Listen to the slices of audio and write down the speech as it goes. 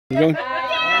Going?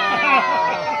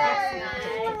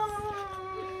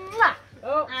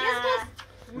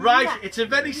 Right, it's a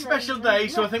very special day,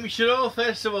 so I think we should all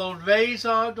first of all raise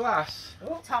our glass.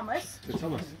 Thomas. To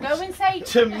Thomas. Go and say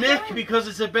To Mick, because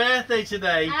it's a birthday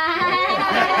today. Happy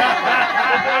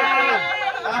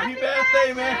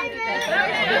birthday, Mick.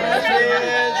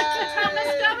 Cheers. Thomas,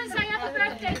 go and say happy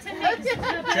birthday to Nick.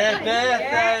 Happy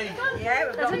birthday.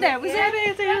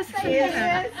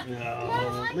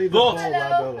 No, leave the ball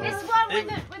around all This over. one with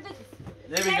the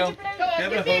There we go.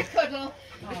 Give it a hug.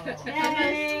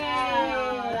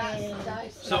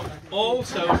 So,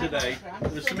 also today,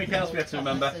 there's something else we have to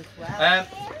remember.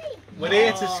 We're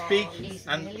here to speak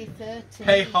and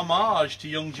pay homage to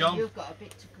young John.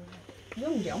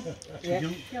 Young John?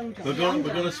 We're going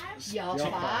to You're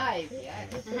 5,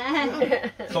 yeah.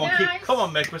 come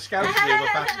on, Mick, we're scouts here, we're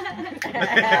fast.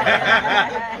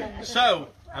 So,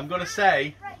 I'm going to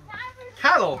say,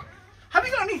 Carol, have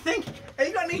you got anything? Have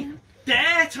you got any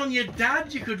dirt on your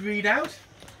dad you could read out?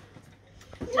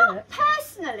 Not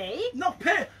personally, Not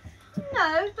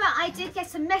no, but I did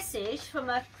get a message from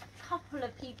a couple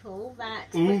of people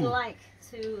that would like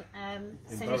to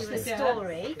send you a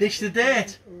story. Dish the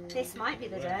dirt. This might be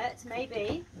the dirt,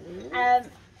 maybe.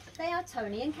 They are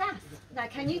Tony and Kath. Now,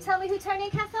 can you tell me who Tony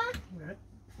and Kath are? Yeah.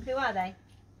 Who are they?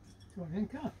 Tony and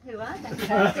Kath. Who are they?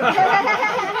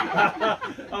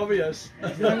 Obvious.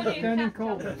 Down in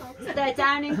Cornwall. So they're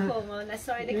down in Cornwall, and they're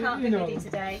sorry they can't be with you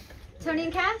today. Tony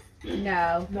and Kath?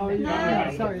 No. No,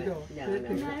 No. sorry, no.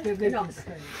 They live in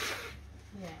Spain.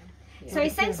 Yeah. So he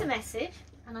sent a message,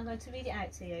 and I'm going to read it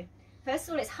out to you. First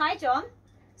of all, it's, "Hi John,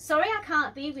 sorry I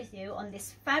can't be with you on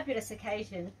this fabulous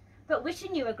occasion, but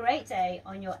wishing you a great day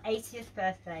on your 80th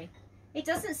birthday. It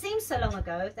doesn't seem so long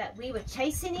ago that we were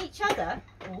chasing each other,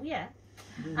 oh yeah,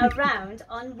 around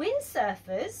on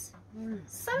windsurfers,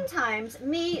 sometimes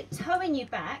me towing you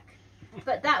back,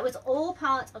 but that was all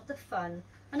part of the fun.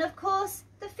 And of course,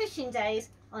 the fishing days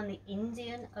on the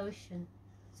Indian Ocean."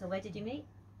 So where did you meet?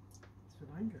 Sri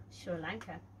Lanka. Sri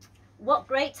Lanka. What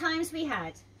great times we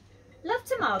had. Love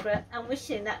to Margaret, and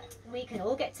wishing that we can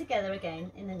all get together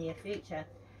again in the near future.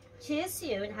 Cheers to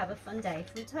you and have a fun day,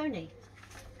 from Tony.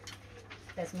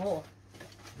 There's more.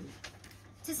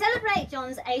 To celebrate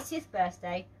John's 80th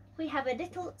birthday, we have a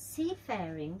little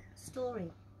seafaring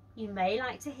story you may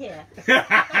like to hear.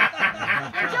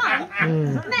 And John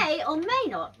may or may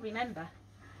not remember.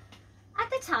 At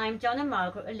the time, John and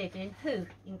Margaret were living in Hoo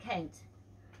in Kent.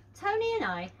 Tony and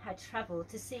I had travelled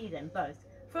to see them both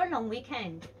for a long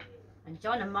weekend, and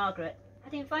John and Margaret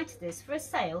had invited us for a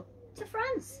sail to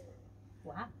France.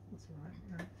 Wow. That's right.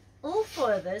 Yeah. All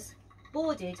 4 of us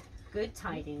boarded Good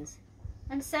Tidings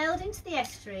and sailed into the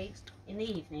estuary in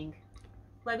the evening,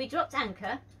 where we dropped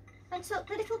anchor and took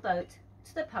the little boat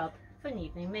to the pub for an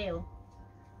evening meal.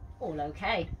 All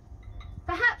okay.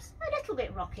 Perhaps a little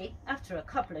bit rocky after a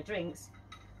couple of drinks.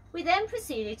 We then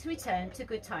proceeded to return to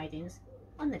Good Tidings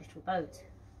on the little boat.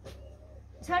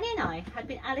 Tony and I had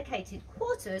been allocated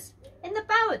quarters in the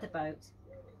bow of the boat.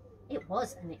 It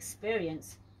was an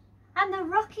experience, and the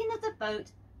rocking of the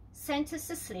boat sent us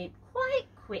to sleep quite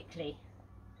quickly.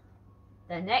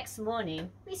 The next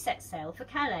morning we set sail for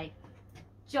Calais.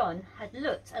 John had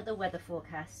looked at the weather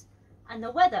forecast, and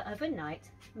the weather overnight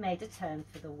made a turn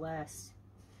for the worst.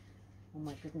 Oh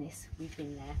my goodness, we've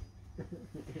been there.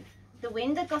 The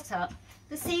wind had got up,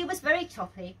 the sea was very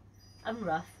choppy and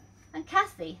rough, and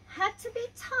Kathy had to be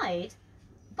tied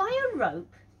by a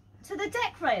rope to the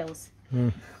deck rails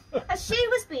as she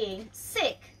was being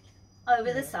sick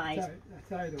over the side,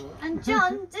 and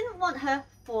John didn't want her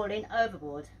falling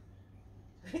overboard.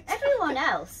 Everyone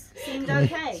else seemed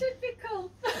okay.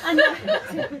 Typical. I know,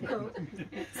 typical.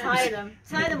 Tie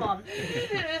them on.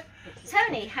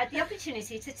 Tony had the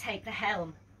opportunity to take the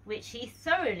helm, which he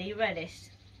thoroughly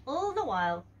relished. All the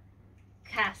while,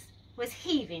 Kath was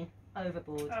heaving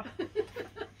overboard.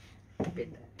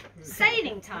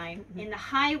 Sailing time in the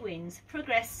high winds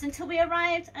progressed until we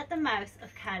arrived at the mouth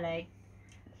of Calais.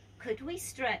 Could we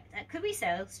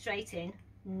sail straight in?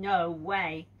 No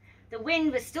way. The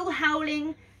wind was still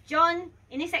howling. John,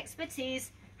 in his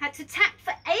expertise, had to tack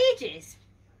for ages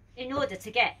in order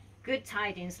to get Good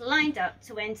Tidings lined up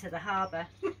to enter the harbour.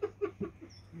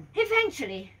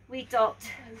 Eventually, we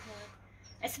docked,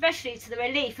 especially to the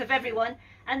relief of everyone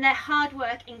and their hard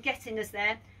work in getting us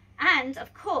there, and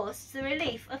of course to the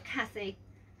relief of Kathy,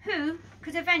 who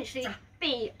could eventually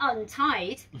be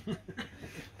untied.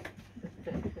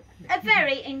 A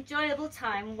very enjoyable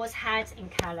time was had in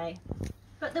Calais,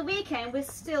 but the weekend was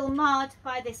still marred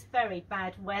by this very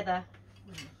bad weather.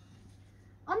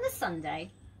 On the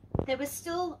Sunday, there was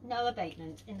still no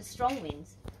abatement in the strong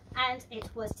winds, and it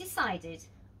was decided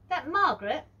that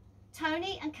Margaret,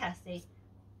 Tony and Kathy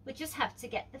would just have to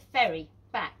get the ferry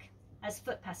back as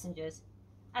foot passengers,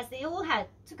 as they all had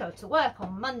to go to work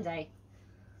on Monday.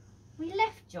 We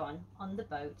left John on the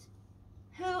boat,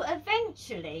 who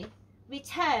eventually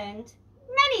returned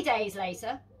many days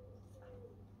later.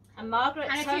 And Margaret,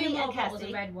 And a Tony few and more bottles of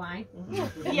Kathy, red wine.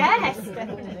 yes,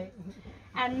 definitely.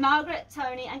 And Margaret,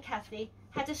 Tony and Kathy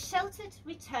had a sheltered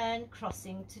return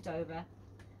crossing to Dover.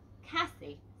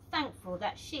 Kathy, thankful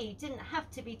that she didn't have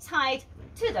to be tied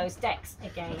to those decks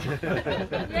again.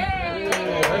 Yay!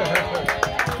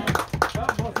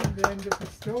 That wasn't the end of the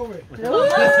story.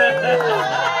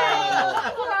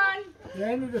 The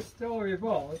end of the story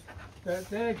was that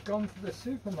they'd gone to the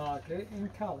supermarket in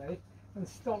Calais and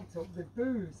stocked up with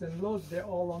booze and loaded it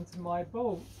all onto my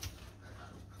boat.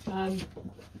 And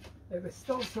it was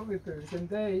stocked up with booze, and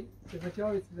the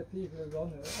majority of the people who were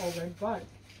on it all went back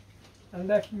and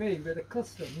left me with the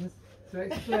customs to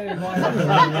explain why I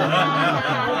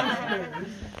was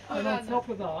booze. And on top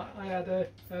of that, I had a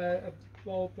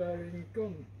ball-bearing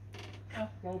gun.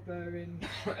 Ball-bearing...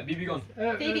 A BB gun.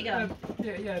 BB gun.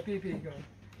 Yeah, BB gun.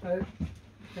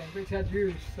 Thing, which I'd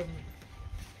used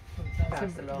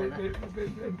sometimes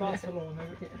in Barcelona.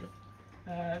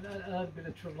 I had a bit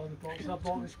of trouble on the boat, so I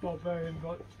bought this ball-bearing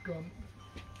gun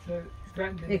to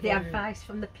threaten me. With the advice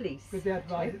from the police. With the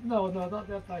advice, no, not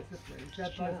the advice of the police, the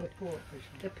advice of the port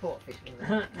official. The port official.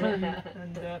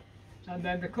 And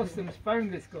then the customs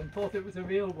found this gun, thought it was a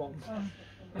real one.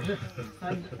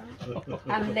 And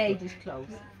ladies'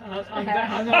 clothes.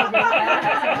 And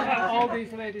all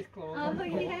these ladies' clothes. Oh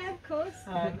yeah, of course.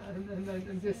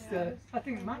 And just, I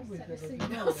think Matt was there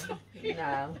as well.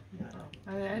 No.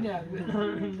 Anyhow,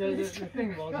 the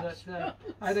thing was that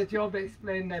I had a job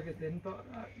explaining everything, but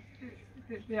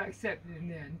they accepted in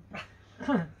the end.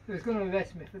 They was going to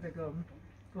arrest me for the gun,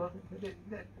 but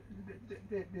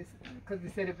because they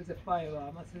said it was a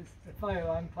firearm, I said, a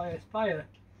firearm fires fire.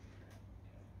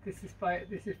 This is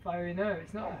firing out.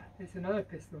 It's not. It's an air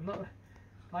pistol, not a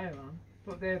firearm.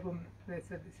 But they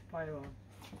said it's a firearm.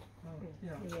 Well, you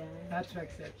know, I had to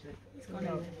accept it.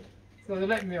 So they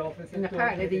let me off. And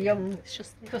apparently the young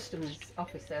customs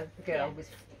officer, the girl,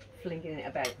 was flinging it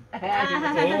about.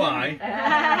 Oh my!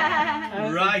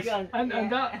 Right. And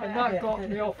that got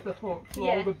me off the hook for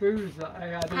all the booze that I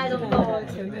had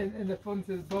in the front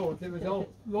of the boat. It was all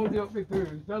loaded up with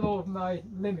booze, well over my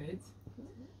limit.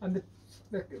 And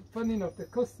funny enough, the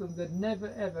customs had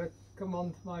never ever come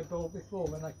onto my boat before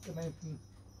when I came in from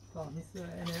France,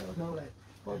 any other place.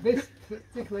 But this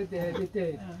particular day they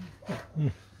did.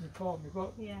 They caught me,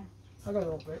 but I got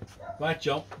over it. Right,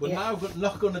 John, we're now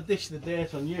not going to dish the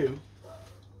date on you.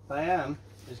 Diane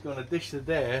is going to dish the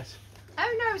date.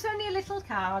 Oh no, it's only a little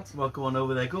card. Well, go on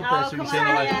over there, go up there so you can say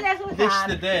like, dish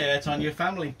the date on your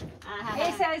family.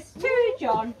 It says, to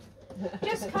John,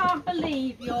 just can't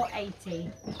believe you're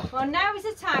 80. Well, now is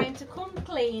the time to come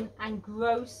clean and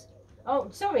grass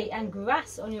on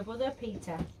your brother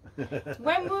Peter.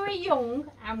 When we were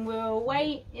young and we were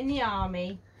away in the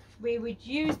army, we would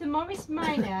use the Morris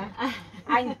Minor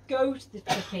and go to the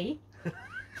chippy.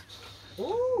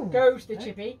 Go to the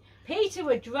chippy. Peter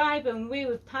would drive and we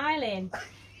would pile in.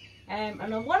 And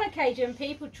on one occasion,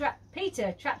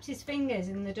 Peter trapped his fingers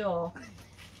in the door.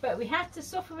 But we had to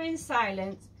suffer in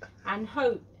silence and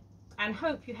hope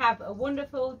you have a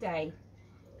wonderful day.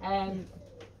 And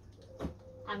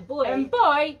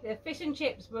boy, the fish and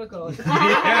chips were good. Gail,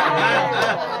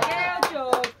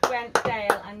 George, Brent,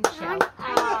 Dale, and Shell. And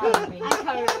Kobe. That's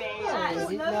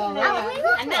lovely.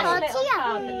 And that's a little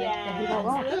card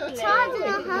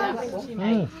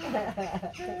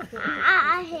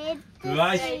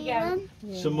Right,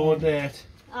 some more date.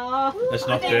 Oh, Let's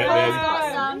not do it,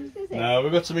 baby. No,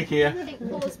 we've got something here. I think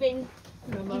Paul's been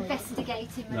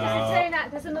investigating. No.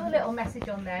 There's another little message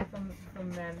on there from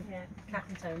Kath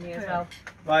and Tony as well.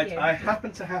 Right, I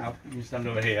happen to have, you can stand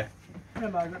over here.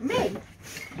 Me?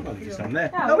 Well, you can stand there.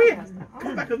 Oh, here.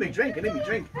 Come back with me, drink. I need me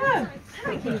drink. Oh,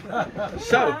 thank you.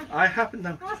 So, I happen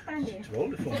to... I'll stand here. To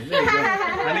hold it for me. There you go.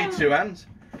 I need two hands.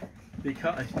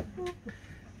 Because...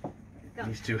 He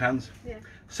needs two hands. Yeah.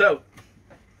 So,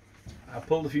 I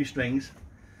pulled a few strings.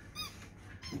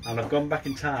 And I've gone back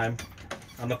in time.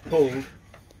 And I've pulled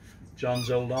John's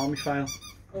old army file.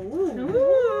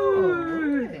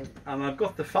 Ooh. And I've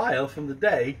got the file from the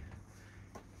day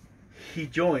he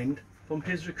joined from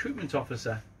his recruitment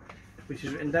officer, which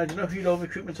is written down. Do you know who your old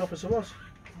recruitment officer was?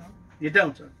 No. You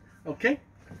don't? Okay.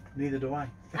 Neither do I.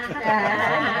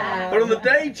 But on the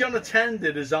day John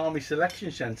attended his army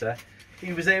selection centre,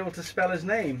 he was able to spell his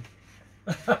name.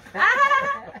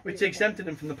 which exempted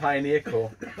him from the Pioneer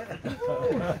Corps.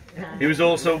 He was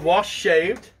also washed,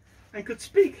 shaved, and could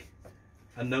speak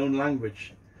a known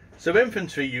language. So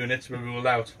infantry units were ruled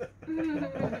out.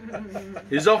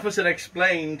 His officer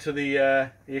explained to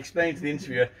the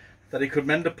interviewer that he could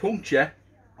mend a puncture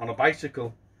on a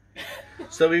bicycle.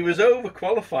 So he was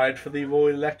overqualified for the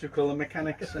Royal Electrical and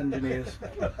Mechanics Engineers.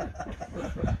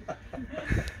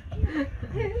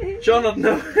 John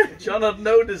had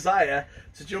no desire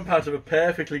to jump out of a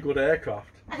perfectly good aircraft,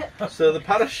 so the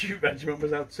parachute regiment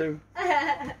was out too.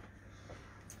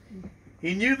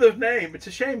 He knew the name. It's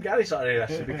a shame Gary's not here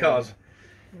actually, because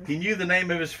he knew the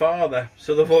name of his father,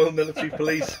 so the Royal Military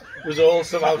Police was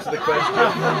also out of the question.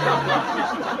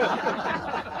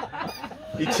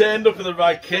 He turned up in the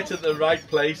right kit at the right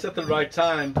place at the right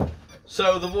time,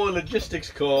 so the Royal Logistics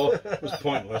Corps was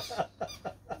pointless.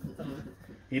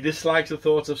 He disliked the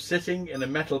thought of sitting in a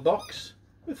metal box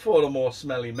with 4 or more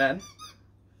smelly men,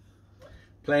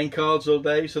 playing cards all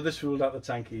day, so this ruled out the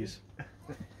tankies.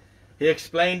 He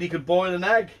explained he could boil an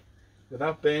egg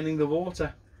without burning the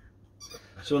water,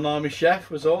 so an army chef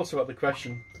was also at the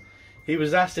question. He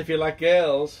was asked if he liked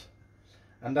girls,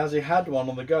 and as he had one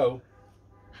on the go,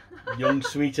 young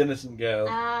sweet innocent girl,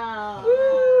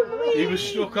 he was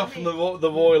struck off from the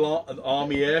Royal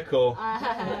Army Air Corps.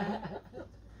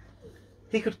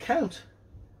 He could count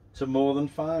to more than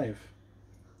 5.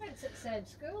 That's at same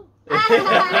school.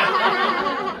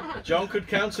 John could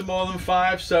count to more than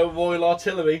 5, so Royal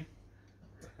Artillery.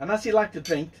 And as he liked to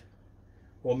drink,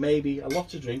 or maybe a lot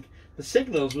to drink, the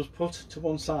signals was put to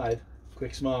one side,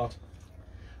 quick smart.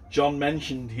 John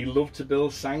mentioned he loved to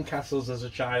build sandcastles as a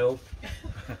child.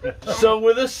 So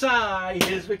with a sigh,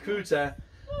 his recruiter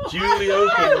duly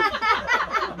opened.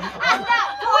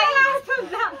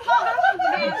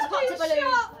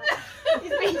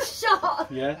 He's been shot.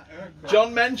 Yeah.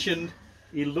 John mentioned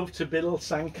he loved to build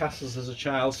sandcastles as a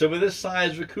child, so with his sigh,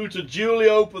 his recruiter duly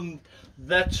opened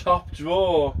the top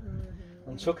drawer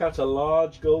and took out a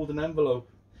large golden envelope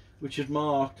which had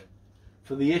marked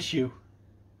for the issue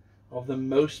of the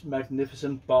Most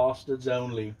Magnificent Bastards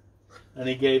Only, and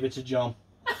he gave it to John.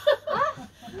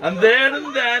 And there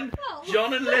and then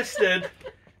John enlisted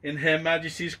in Her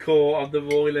Majesty's Corps of the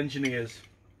Royal Engineers,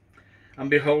 and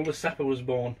behold, a sapper was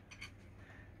born.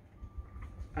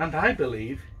 And I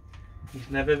believe he's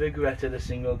never regretted a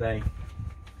single day.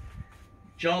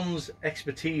 John's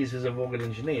expertise as a Royal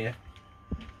Engineer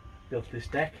built this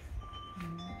deck,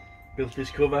 built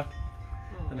this cover,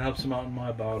 and helps him out in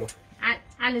my barrel.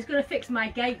 And he's going to fix my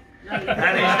gate later.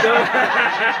 And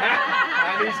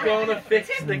he's going to fix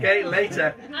the gate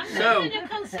later. So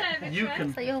you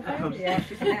can. To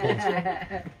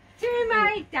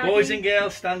my daddy. Boys and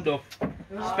girls, stand up.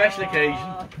 Special occasion.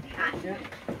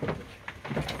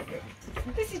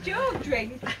 This is your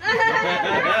drink.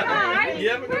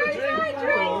 Yeah, we're going to drink.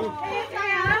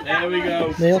 There we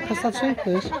go. Neil, pass that to me,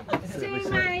 please. To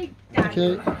my daddy. Thank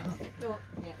you.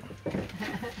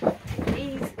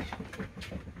 He's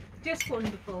just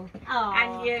wonderful. Aww.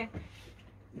 And you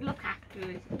look after us.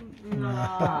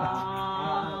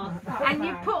 And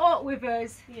you put up with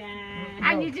us. Yeah.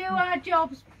 And you do our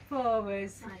jobs for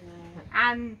us. I know.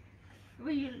 And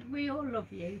we all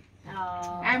love you.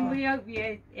 Aww. And we hope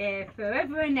you're here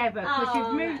forever and ever, because Oh,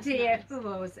 you've moved that's here nice.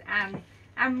 for us, and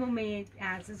Mummy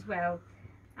has as well.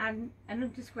 And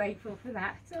I'm just grateful for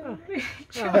that. So,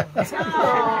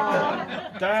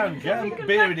 Dan, get a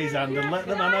beer in his hand and let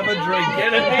the man have a drink.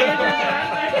 Get it?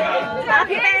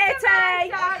 Happy birthday!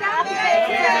 Happy birthday!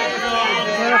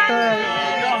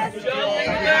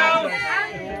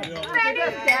 Many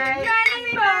days,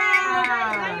 many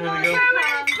more. So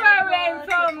much growing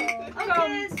from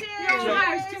your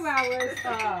house to ours.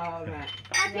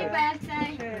 Happy birthday.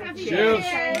 Happy Cheers.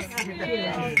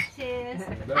 Cheers. Cheers.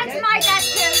 And to my dad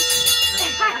too.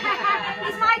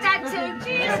 He's my dad too.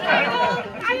 Cheers. I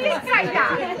did say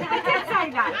that. I did say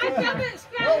that.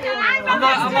 I'm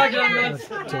not I'm not going to